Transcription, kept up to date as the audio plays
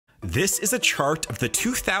This is a chart of the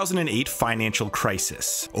 2008 financial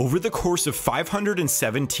crisis. Over the course of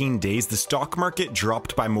 517 days, the stock market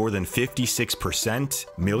dropped by more than 56%.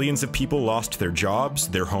 Millions of people lost their jobs,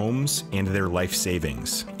 their homes, and their life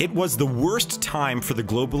savings. It was the worst time for the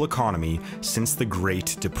global economy since the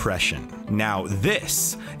Great Depression. Now,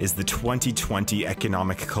 this is the 2020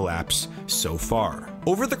 economic collapse so far.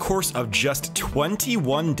 Over the course of just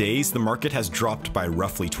 21 days, the market has dropped by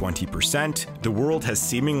roughly 20%, the world has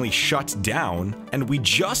seemingly shut down, and we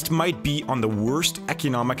just might be on the worst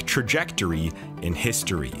economic trajectory in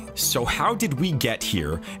history. So how did we get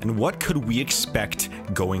here, and what could we expect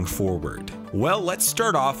going forward? Well, let's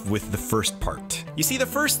start off with the first part. You see, the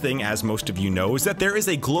first thing, as most of you know, is that there is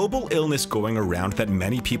a global illness going around that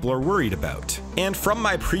many people are worried about. And from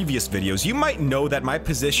my previous videos, you might know that my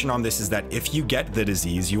position on this is that if you get the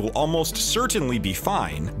disease, you will almost certainly be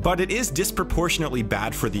fine, but it is disproportionately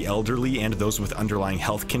bad for the elderly and those with underlying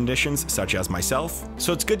health conditions, such as myself.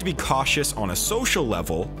 So it's good to be cautious on a social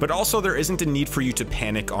level, but also there isn't a need for you to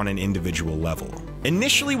panic on an individual level.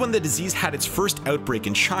 Initially, when the disease had its first outbreak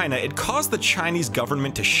in China, it caused the Chinese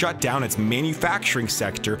government to shut down its manufacturing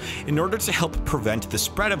sector in order to help prevent the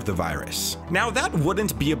spread of the virus. Now, that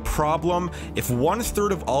wouldn't be a problem if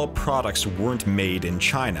 1/3 of all products weren't made in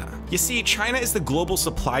China. You see, China is the global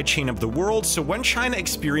supply chain of the world, so when China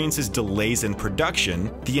experiences delays in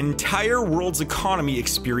production, the entire world's economy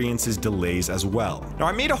experiences delays as well. Now,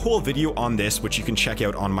 I made a whole video on this, which you can check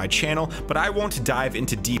out on my channel, but I won't dive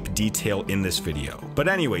into deep detail in this video. But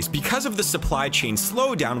anyways, because of the supply chain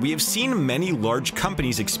slowdown, we have seen many large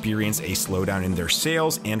companies experience a slowdown in their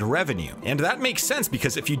sales and revenue. And that makes sense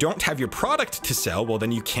because if you don't have your product to sell, well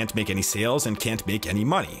then you can't make any sales and can't make any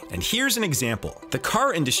money. And here's an example. The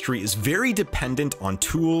car industry is very dependent on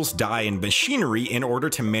tools, dye, and machinery in order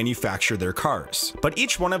to manufacture their cars. But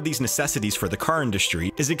each one of these necessities for the car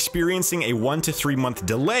industry is experiencing a 1 to 3 month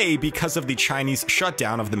delay because of the Chinese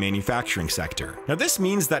shutdown of the manufacturing sector. Now this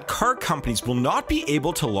means that car companies will not be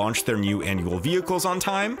able to launch their new annual vehicles on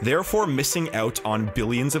time, therefore missing out on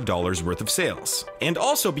billions of dollars worth of sales. And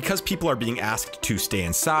also because people are being asked to stay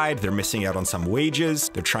inside, they're missing out on some wages,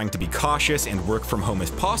 they're trying to be cautious and work from home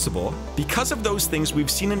if possible. Because of those things, we've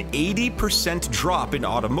seen an 80% drop in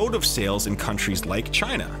automotive sales in countries like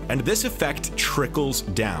China. And this effect trickles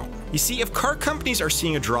down. You see, if car companies are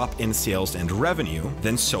seeing a drop in sales and revenue,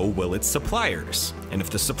 then so will its suppliers. And if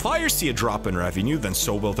the suppliers see a drop in revenue, then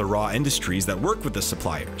so will the raw industries that work with the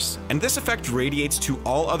suppliers. And this effect radiates to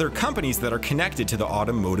all other companies that are connected to the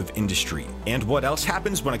automotive industry. And what else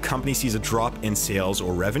happens when a company sees a drop in sales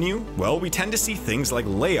or revenue? Well, we tend to see things like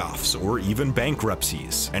layoffs or even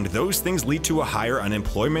bankruptcies. And those things lead to a higher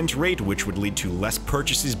unemployment rate, which would lead to less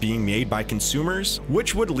purchases being made by consumers,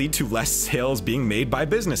 which would lead to less sales being made by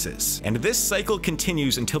businesses. And this cycle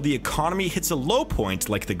continues until the economy hits a low point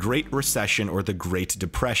like the Great Recession or the Great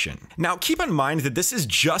Depression. Now, keep in mind that this is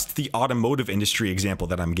just the automotive industry example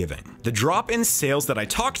that I'm giving. The drop in sales that I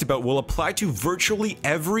talked about will apply to virtually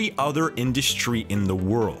every other industry in the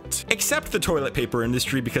world, except the toilet paper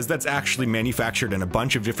industry because that's actually manufactured in a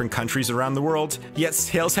bunch of different countries around the world, yet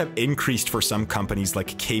sales have increased for some companies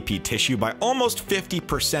like KP Tissue by almost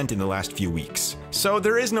 50% in the last few weeks. So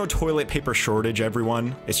there is no toilet paper shortage,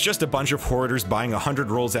 everyone. It's just a bunch of hoarders buying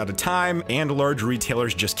 100 rolls at a time, and large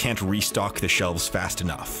retailers just can't restock the shelves fast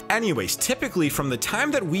enough. Anyways, typically from the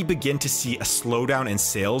time that we begin to see a slowdown in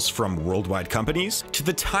sales from worldwide companies to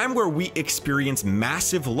the time where we experience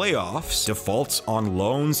massive layoffs, defaults on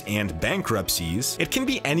loans, and bankruptcies, it can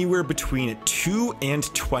be anywhere between 2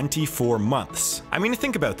 and 24 months. I mean,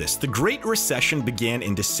 think about this. The Great Recession began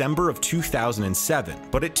in December of 2007,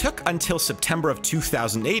 but it took until September of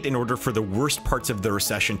 2008 in order for the worst parts of the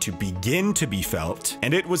recession to begin to be felt,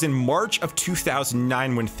 and it was in March of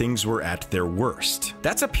 2009 when things were at their worst.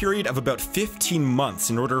 That's a period of about 15 months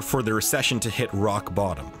in order for the recession to hit rock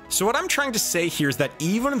bottom. So what I'm trying to say here is that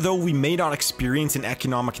even though we may not experience an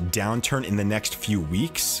economic downturn in the next few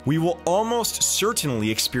weeks, we will almost certainly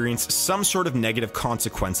experience some sort of negative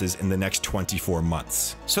consequences in the next 24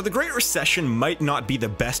 months. So the Great Recession might not be the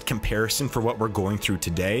best comparison for what we're going through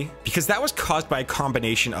today, because that was caused by a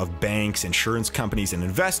combination of banks, insurance companies, and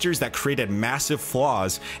investors that created massive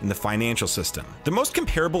flaws in the financial system. The most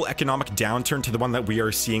comparable economic downturn to the one that we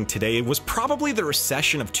are seeing today was probably the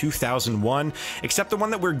recession of 2001, except the one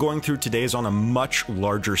that we're going through today is on a much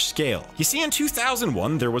larger scale. You see, in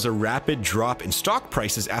 2001, there was a rapid drop in stock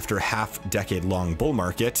prices after a half-decade-long bull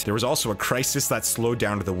market. There was also a crisis that slowed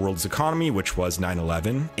down the world's economy, which was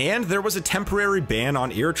 9/11, and there was a temporary ban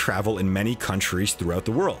on air travel in many countries throughout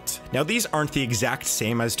the world. Now, these aren't the the exact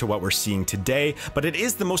same as to what we're seeing today, but it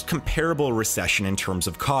is the most comparable recession in terms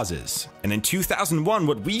of causes. And in 2001,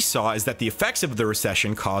 what we saw is that the effects of the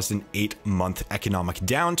recession caused an 8-month economic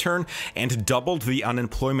downturn and doubled the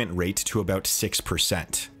unemployment rate to about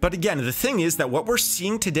 6%. But again, the thing is that what we're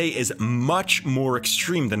seeing today is much more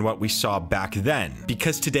extreme than what we saw back then,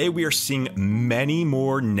 because today we are seeing many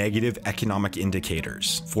more negative economic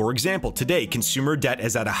indicators. For example, today consumer debt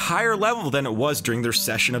is at a higher level than it was during the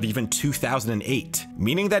recession of even 2008,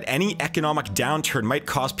 meaning that any economic downturn might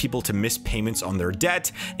cause people to miss payments on their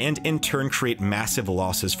debt and in turn create massive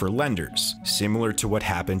losses for lenders, similar to what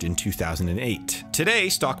happened in 2008. Today,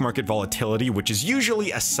 stock market volatility, which is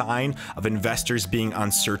usually a sign of investors being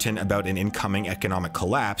uncertain about an incoming economic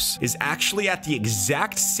collapse, is actually at the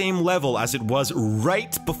exact same level as it was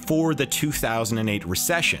right before the 2008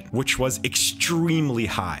 recession, which was extremely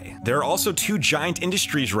high. There are also two giant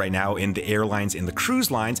industries right now in the airlines and the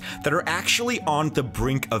cruise lines that are actually on the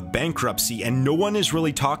brink of bankruptcy, and no one is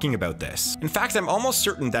really talking about this. In fact, I'm almost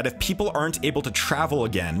certain that if people aren't able to travel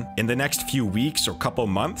again in the next few weeks or couple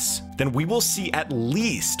months, then we will see at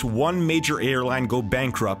least one major airline go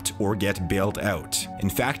bankrupt or get bailed out. In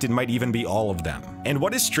fact, it might even be all of them. And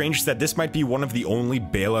what is strange is that this might be one of the only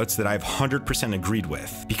bailouts that I've 100% agreed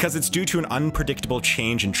with, because it's due to an unpredictable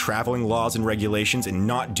change in traveling laws and regulations and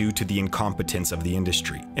not due to the incompetence of the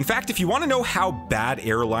industry. In fact, if you want to know how bad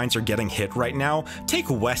airlines are getting hit right now, take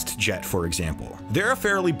WestJet for example. They're a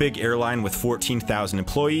fairly big airline with 14,000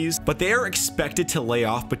 employees, but they are expected to lay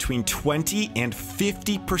off between 20 and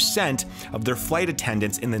 50% of their flight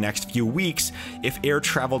attendants in the next few weeks if air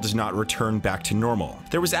travel does not return back to normal.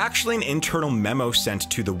 There was actually an internal memo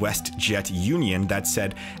sent to the WestJet union that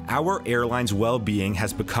said, "Our airline's well-being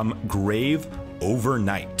has become grave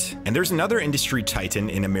overnight." And there's another industry titan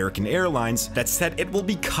in American Airlines that said it will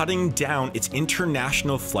be cutting down its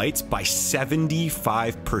international flights by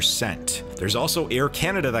 75%. There's also Air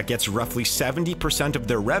Canada that gets roughly 70% of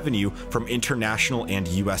their revenue from international and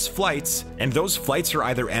US flights, and those flights are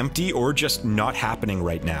either empty or just not happening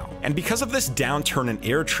right now. And because of this downturn in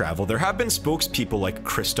air travel, there have been spokespeople like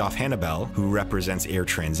Christoph Hannibal, who represents Air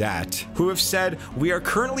Transat, who have said, "We are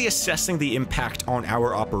currently assessing the impact on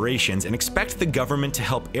our operations and expect the government to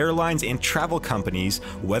help airlines and travel companies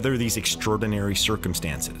weather these extraordinary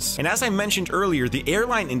circumstances." And as I mentioned earlier, the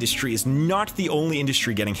airline industry is not the only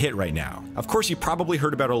industry getting hit right now. Of course, you probably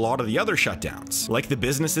heard about a lot of the other shutdowns, like the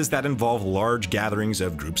businesses that involve large gatherings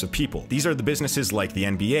of groups of people. These are the businesses like the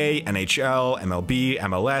NBA, NHL, MLB,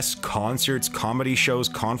 MLS, concerts, comedy shows,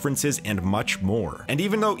 conferences, and much more. And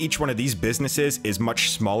even though each one of these businesses is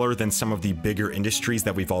much smaller than some of the bigger industries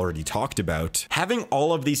that we've already talked about, having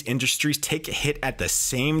all of these industries take a hit at the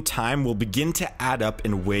same time will begin to add up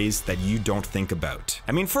in ways that you don't think about.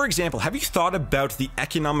 I mean, for example, have you thought about the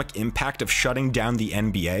economic impact of shutting down the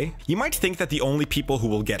NBA? You might think that the only people who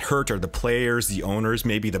will get hurt are the players, the owners,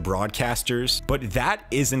 maybe the broadcasters, but that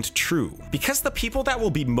isn't true. Because the people that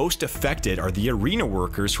will be most affected are the arena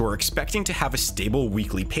workers who are expecting to have a stable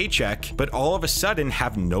weekly paycheck, but all of a sudden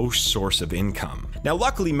have no source of income. Now,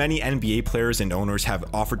 luckily, many NBA players and owners have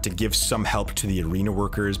offered to give some help to the arena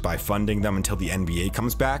workers by funding them until the NBA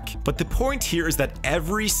comes back, but the point here is that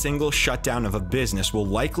every single shutdown of a business will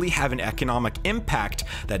likely have an economic impact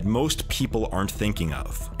that most people aren't thinking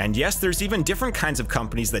of. And yes, there's even different kinds of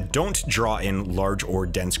companies that don't draw in large or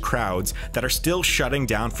dense crowds that are still shutting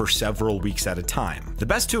down for several weeks at a time. The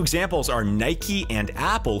best two examples are Nike and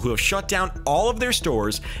Apple, who have shut down all of their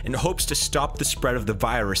stores in hopes to stop the spread of the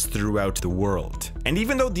virus throughout the world. And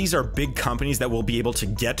even though these are big companies that will be able to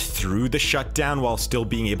get through the shutdown while still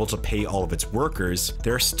being able to pay all of its workers,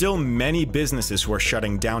 there are still many businesses who are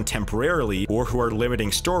shutting down temporarily or who are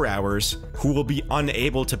limiting store hours who will be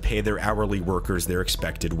unable to pay their hourly workers their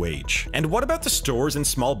expected wage. And what about the stores and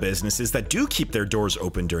small businesses that do keep their doors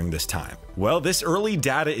open during this time? Well, this early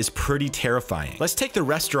data is pretty terrifying. Let's take the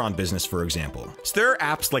restaurant business for example. So there are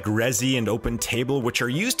apps like Resy and OpenTable which are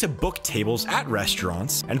used to book tables at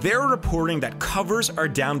restaurants, and they're reporting that covers are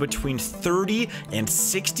down between 30 and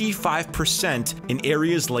 65% in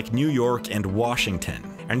areas like New York and Washington.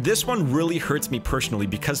 And this one really hurts me personally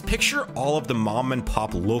because picture all of the mom and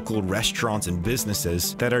pop local restaurants and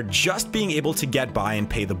businesses that are just being able to get by and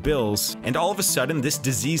pay the bills, and all of a sudden this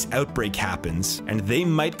disease outbreak happens and they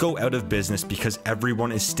might go out of business because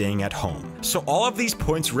everyone is staying at home. So all of these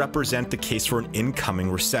points represent the case for an incoming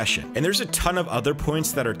recession. And there's a ton of other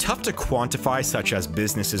points that are tough to quantify, such as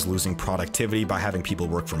businesses losing productivity by having people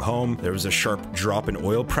work from home. There was a sharp drop in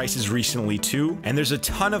oil prices recently too, and there's a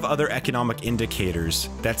ton of other economic indicators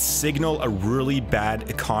that signal a really bad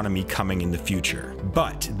economy coming in the future.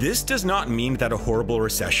 But this does not mean that a horrible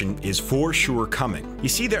recession is for sure coming. You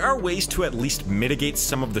see, there are ways to at least mitigate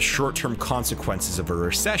some of the short-term consequences of a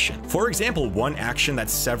recession. For example, one action that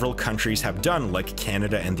several countries have done, like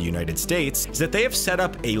Canada and the United States, is that they have set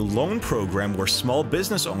up a loan program where small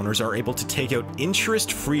business owners are able to take out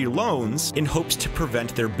interest-free loans in hopes to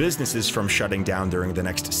prevent their businesses from shutting down during the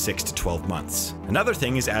next 6 to 12 months. Another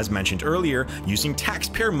thing is, as mentioned earlier, using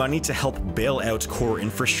taxpayer money to help bail out core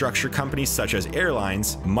infrastructure companies such as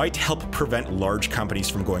airlines might help prevent large companies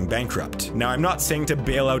from going bankrupt. Now, I'm not saying to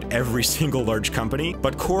bail out every single large company,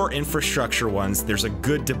 but core infrastructure ones, there's a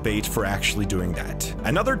good debate for actually doing that.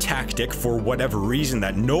 Another tactic, for whatever reason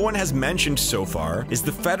that no one has mentioned so far, is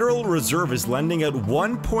the Federal Reserve is lending out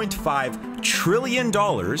 $1.5 trillion.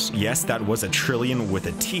 Yes, that was a trillion with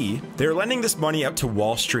a T. They're lending this money out to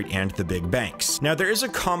Wall Street and the big banks. Now, there is a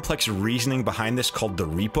complex reasoning behind this called the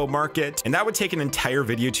repo market, and that would take an entire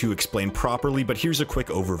video to explain properly, but here's a quick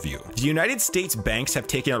overview. The United States banks have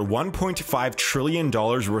taken out $1.5 trillion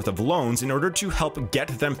worth of loans in order to help get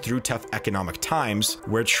them through tough economic times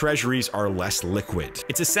where treasuries are less liquid.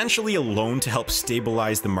 It's essentially a loan to help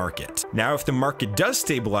stabilize the market. Now, if the market does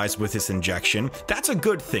stabilize with this injection, that's a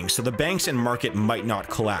good thing, so the banks and market might not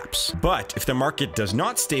collapse. But if the market does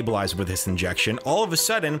not stabilize with this injection, all of a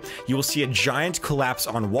sudden, you will see a giant collapse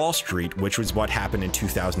on Wall Street, which was what happened in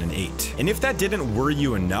 2008. And if that didn't worry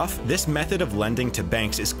you enough, this method of lending to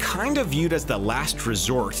banks is kind of viewed as the last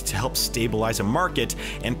resort to help stabilize a market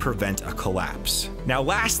and prevent a collapse. Now,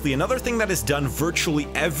 lastly, another thing that is done virtually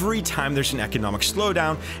every time there's an economic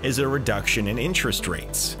slowdown is a reduction in interest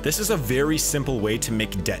rates. This is a very simple way to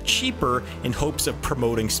make debt cheaper in hopes of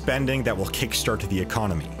promoting spending that will kickstart the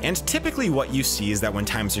economy. And typically what you see is that when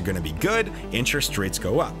times are going to be good, interest rates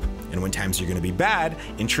go up. And when times are going to be bad,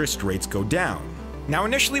 interest rates go down. Now,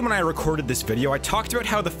 initially when I recorded this video, I talked about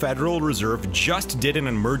how the Federal Reserve just did an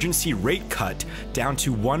emergency rate cut down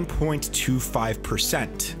to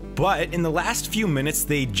 1.25%. But in the last few minutes,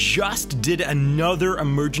 they just did another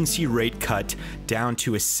emergency rate cut down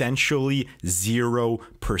to essentially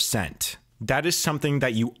 0%. That is something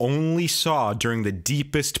that you only saw during the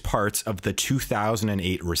deepest parts of the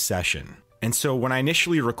 2008 recession. And so when I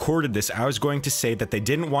initially recorded this, I was going to say that they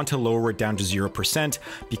didn't want to lower it down to 0%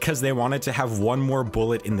 because they wanted to have one more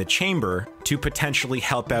bullet in the chamber to potentially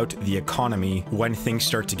help out the economy when things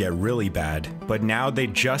start to get really bad. But now they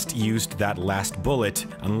just used that last bullet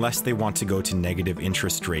unless they want to go to negative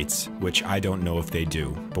interest rates, which I don't know if they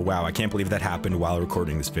do. But wow, I can't believe that happened while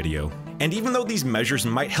recording this video. And even though these measures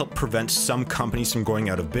might help prevent some companies from going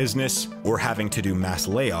out of business or having to do mass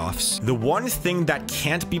layoffs, the one thing that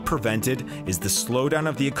can't be prevented is the slowdown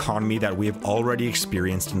of the economy that we have already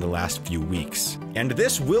experienced in the last few weeks. And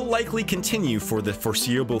this will likely continue for the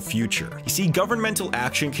foreseeable future. You see, governmental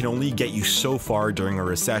action can only get you so far during a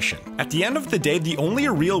recession. At the end of the day, the only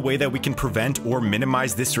real way that we can prevent or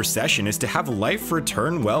minimize this recession is to have life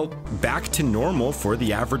return, well, back to normal for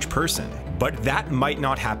the average person. But that might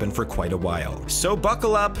not happen for quite a while. So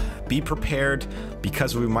buckle up, be prepared,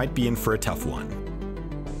 because we might be in for a tough one.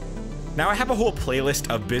 Now, I have a whole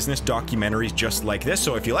playlist of business documentaries just like this,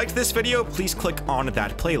 so if you liked this video, please click on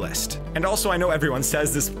that playlist. And also, I know everyone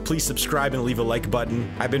says this, please subscribe and leave a like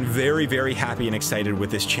button. I've been very, very happy and excited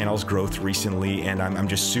with this channel's growth recently, and I'm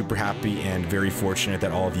just super happy and very fortunate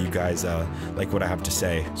that all of you guys like what I have to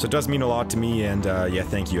say. So it does mean a lot to me, and yeah,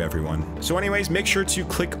 thank you everyone. So anyways, make sure to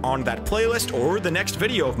click on that playlist or the next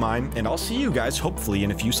video of mine, and I'll see you guys hopefully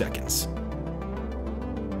in a few seconds.